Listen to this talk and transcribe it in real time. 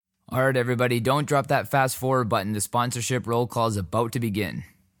All right, everybody, don't drop that fast forward button. The sponsorship roll call is about to begin.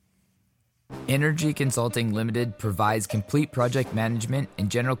 Energy Consulting Limited provides complete project management and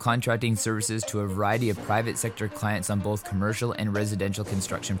general contracting services to a variety of private sector clients on both commercial and residential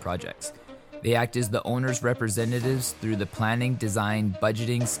construction projects. They act as the owner's representatives through the planning, design,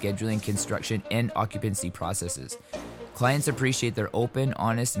 budgeting, scheduling, construction, and occupancy processes. Clients appreciate their open,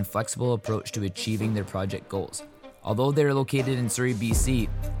 honest, and flexible approach to achieving their project goals. Although they're located in Surrey, BC,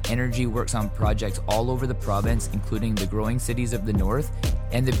 Energy works on projects all over the province, including the growing cities of the north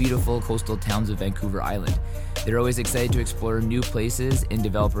and the beautiful coastal towns of Vancouver Island. They're always excited to explore new places and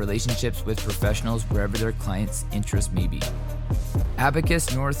develop relationships with professionals wherever their clients' interests may be.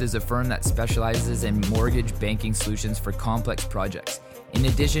 Abacus North is a firm that specializes in mortgage banking solutions for complex projects. In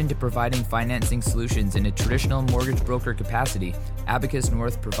addition to providing financing solutions in a traditional mortgage broker capacity, Abacus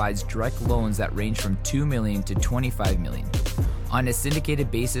North provides direct loans that range from $2 million to $25 million. On a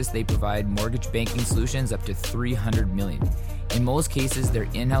syndicated basis, they provide mortgage banking solutions up to $300 million. In most cases, their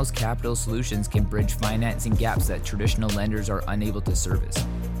in-house capital solutions can bridge financing gaps that traditional lenders are unable to service.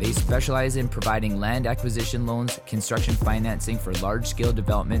 They specialize in providing land acquisition loans, construction financing for large-scale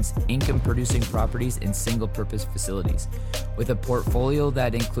developments, income-producing properties, and single-purpose facilities. With a portfolio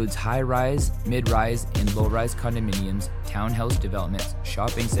that includes high-rise, mid-rise, and low-rise condominiums, townhouse developments,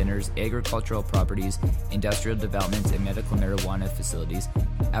 shopping centers, agricultural properties, industrial developments, and medical marijuana facilities,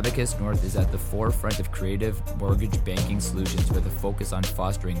 Abacus North is at the forefront of creative mortgage banking solutions with a focus on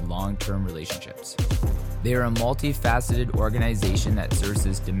fostering long-term relationships. They are a multifaceted organization that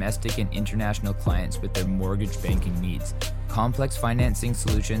services domestic and international clients with their mortgage banking needs. Complex financing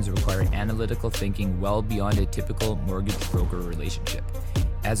solutions require analytical thinking well beyond a typical mortgage broker relationship.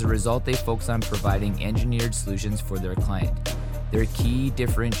 As a result, they focus on providing engineered solutions for their client. Their key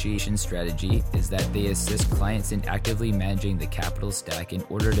differentiation strategy is that they assist clients in actively managing the capital stack in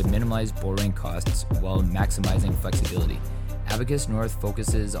order to minimize borrowing costs while maximizing flexibility. Abacus North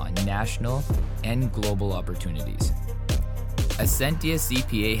focuses on national and global opportunities. Ascentia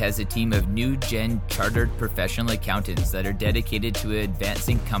CPA has a team of new-gen chartered professional accountants that are dedicated to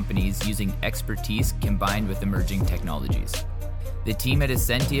advancing companies using expertise combined with emerging technologies. The team at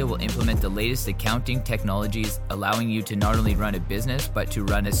Ascentia will implement the latest accounting technologies, allowing you to not only run a business, but to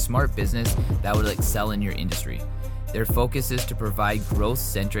run a smart business that will excel in your industry. Their focus is to provide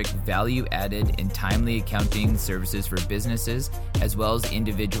growth-centric, value-added, and timely accounting services for businesses as well as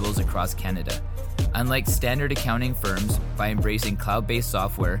individuals across Canada. Unlike standard accounting firms, by embracing cloud-based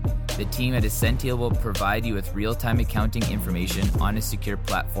software, the team at Ascentia will provide you with real-time accounting information on a secure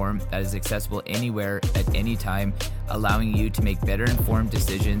platform that is accessible anywhere at any time, allowing you to make better informed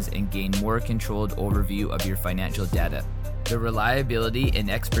decisions and gain more controlled overview of your financial data. The reliability and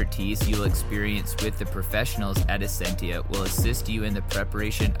expertise you will experience with the professionals at Ascentia will assist you in the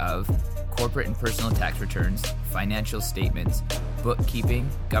preparation of corporate and personal tax returns, financial statements, bookkeeping,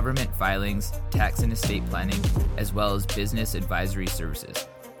 government filings, tax and estate planning, as well as business advisory services.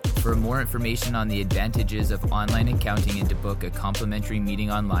 For more information on the advantages of online accounting and to book a complimentary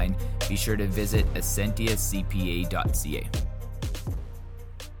meeting online, be sure to visit ascentiacpa.ca.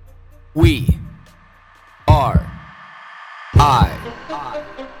 We are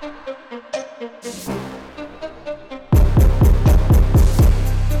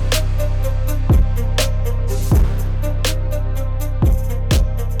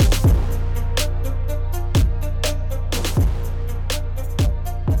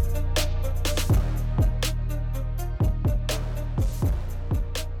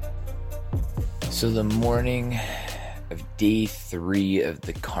So the morning of day 3 of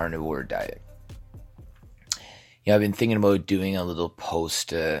the carnivore diet. I've been thinking about doing a little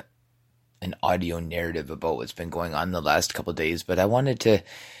post, an audio narrative about what's been going on the last couple of days, but I wanted to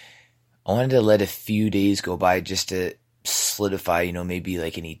let a few days go by just to solidify, maybe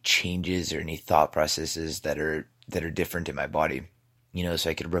like any changes or any thought processes that are different in my body, so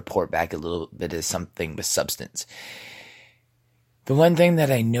I could report back a little bit of something with substance. The one thing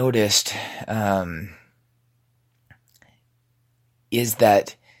that I noticed is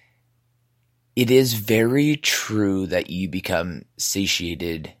that it is very true that you become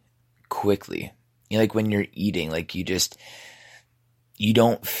satiated quickly. Like when you're eating, like you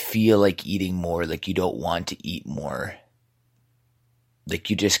don't feel like eating more, like you don't want to eat more. Like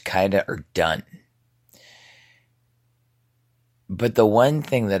you just kind of are done. But the one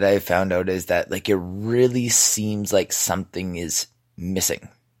thing that I found out is that like it really seems like something is missing.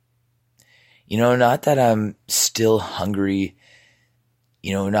 Not that I'm still hungry,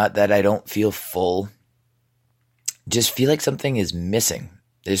 not that I don't feel full. Just feel like something is missing.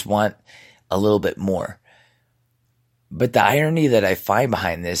 I just want a little bit more. But the irony that I find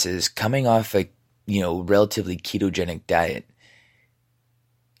behind this is coming off a, relatively ketogenic diet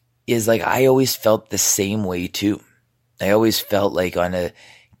is like, I always felt the same way too. I always felt like on a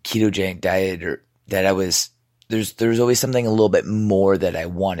ketogenic diet or that there's always something a little bit more that I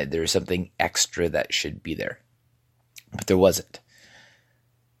wanted. There was something extra that should be there, but there wasn't.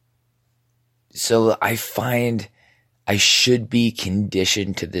 So I find I should be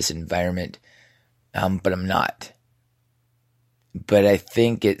conditioned to this environment, but I'm not. But I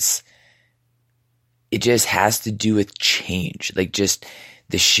think it just has to do with change, like just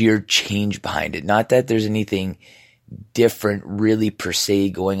the sheer change behind it. Not that there's anything different really per se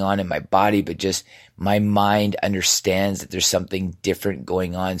going on in my body, but just my mind understands that there's something different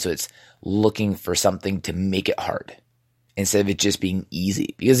going on. So it's looking for something to make it hard instead of it just being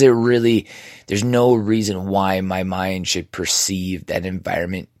easy, because there's no reason why my mind should perceive that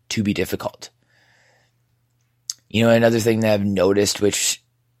environment to be difficult. Another thing that I've noticed, which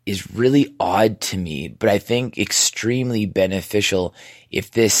is really odd to me, but I think extremely beneficial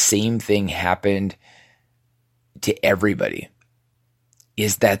if this same thing happened to everybody,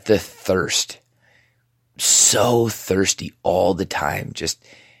 is that the thirst. So thirsty all the time, just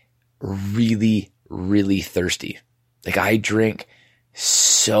really, really thirsty. Like I drink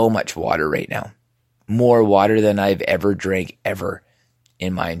so much water right now, more water than I've ever drank ever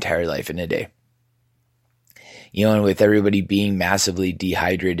in my entire life in a day. And with everybody being massively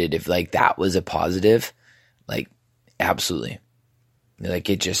dehydrated, if like that was a positive, like absolutely. Like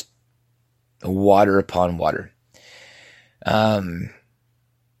it just water upon water.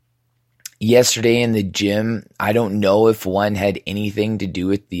 Yesterday in the gym, I don't know if one had anything to do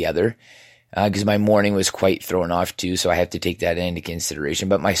with the other, because my morning was quite thrown off too, so I have to take that into consideration.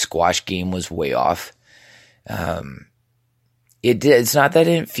 But my squash game was way off. It's not that I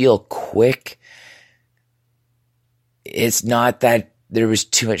didn't feel quick. It's not that there was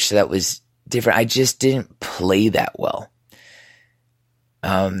too much that was different. I just didn't play that well.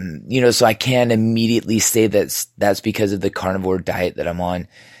 So I can't immediately say that's because of the carnivore diet that I'm on.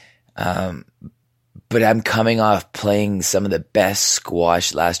 But I'm coming off playing some of the best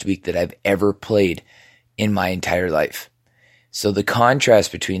squash last week that I've ever played in my entire life. So the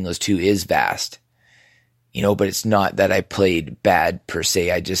contrast between those two is vast, but it's not that I played bad per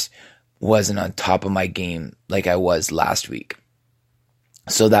se. I just wasn't on top of my game like I was last week.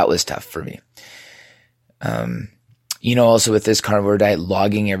 So that was tough for me. Also with this carnivore diet,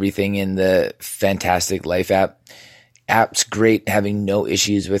 logging everything in the Fantastic Life app's great, having no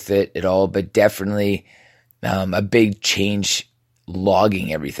issues with it at all, but definitely a big change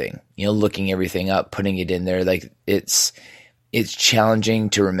logging everything, looking everything up, putting it in there. Like it's challenging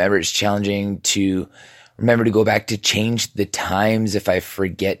to remember. It's challenging to remember to go back to change the times if I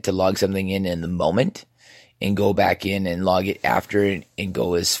forget to log something in the moment, and go back in and log it after and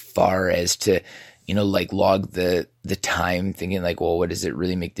go as far as to, like log the time, thinking like, well, what does it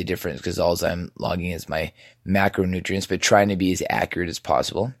really make the difference? Because all I'm logging is my macronutrients, but trying to be as accurate as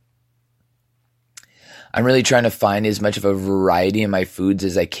possible. I'm really trying to find as much of a variety in my foods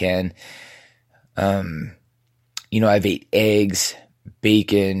as I can. I've ate eggs,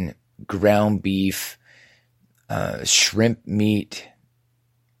 bacon, ground beef, shrimp meat.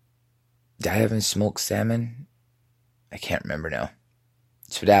 Did I have any smoked salmon? I can't remember now.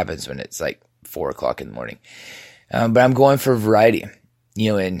 That's what happens when it's like 4:00 in the morning. But I'm going for variety,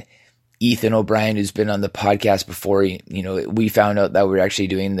 and Ethan O'Brien, who's been on the podcast before, we found out that we're actually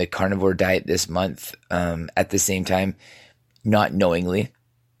doing the carnivore diet this month, at the same time, not knowingly,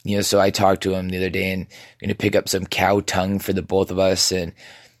 so I talked to him the other day, and I'm going to pick up some cow tongue for the both of us. And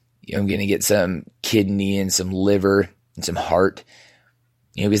I'm going to get some kidney and some liver and some heart,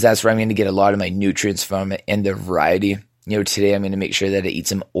 because that's where I'm going to get a lot of my nutrients from, and the variety. Today I'm going to make sure that I eat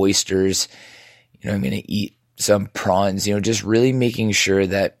some oysters. I'm going to eat some prawns, just really making sure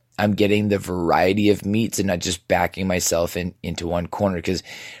that I'm getting the variety of meats and not just backing myself into one corner. Because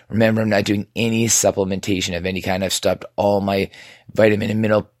remember, I'm not doing any supplementation of any kind. I've stopped all my vitamin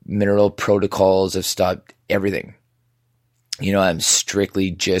and mineral protocols. I've stopped everything. I'm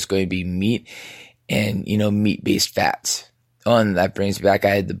strictly just going to be meat and, meat-based fats. Oh, and that brings me back.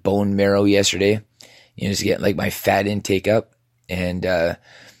 I had the bone marrow yesterday, just to get like my fat intake up. And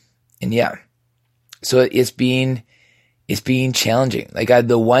yeah. So it's being challenging. Like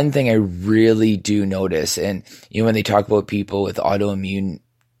the one thing I really do notice, and when they talk about people with autoimmune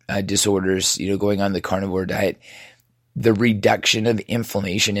disorders, going on the carnivore diet, the reduction of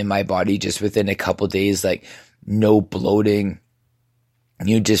inflammation in my body just within a couple of days, like no bloating,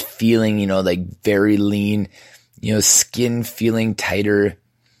 just feeling, like very lean, skin feeling tighter.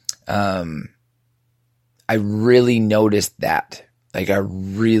 I really noticed that. Like I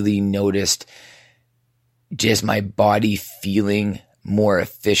really noticed just my body feeling more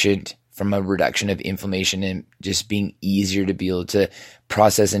efficient from a reduction of inflammation and just being easier to be able to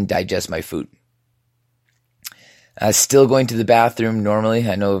process and digest my food. Still going to the bathroom normally.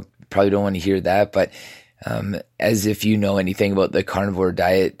 I know you probably don't want to hear that, but as if you know anything about the carnivore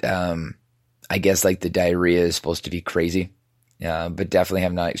diet, I guess like the diarrhea is supposed to be crazy, but definitely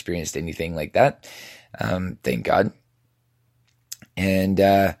have not experienced anything like that. Thank God. And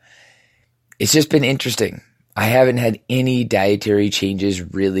it's just been interesting. I haven't had any dietary changes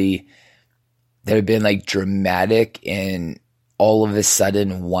really that have been like dramatic and all of a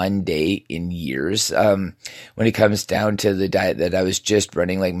sudden one day in years. When it comes down to the diet that I was just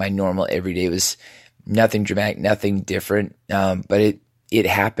running, like my normal everyday was nothing dramatic, nothing different. But it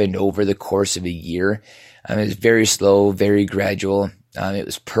happened over the course of a year. It was very slow, very gradual. It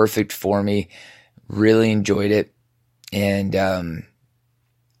was perfect for me. Really enjoyed it. And,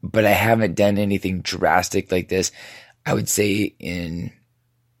 but I haven't done anything drastic like this, I would say in,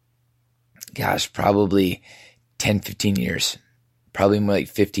 probably 10, 15 years, probably more like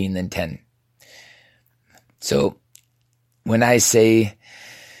 15 than 10. So when I say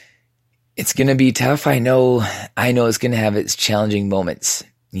it's going to be tough, I know it's going to have its challenging moments,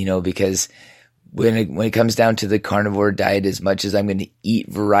 because when it comes down to the carnivore diet, as much as I'm going to eat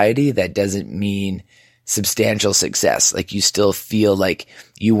variety, that doesn't mean substantial success. Like you still feel like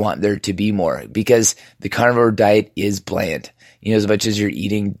you want there to be more because the carnivore diet is bland. As much as you're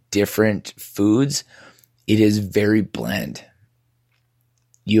eating different foods, it is very bland.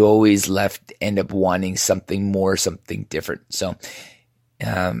 You always end up wanting something more, something different. So,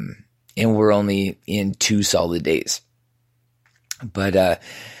 and we're only in 2 solid days. But,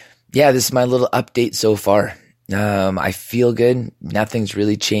 this is my little update so far. I feel good. Nothing's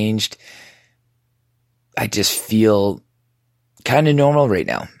really changed. I just feel kind of normal right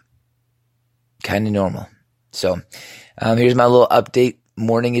now. Kind of normal. So, here's my little update.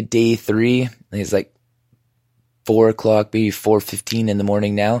 Morning of day 3. I think it's like 4 o'clock, maybe 4:15 in the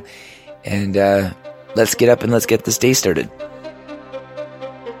morning now. And let's get up and let's get this day started.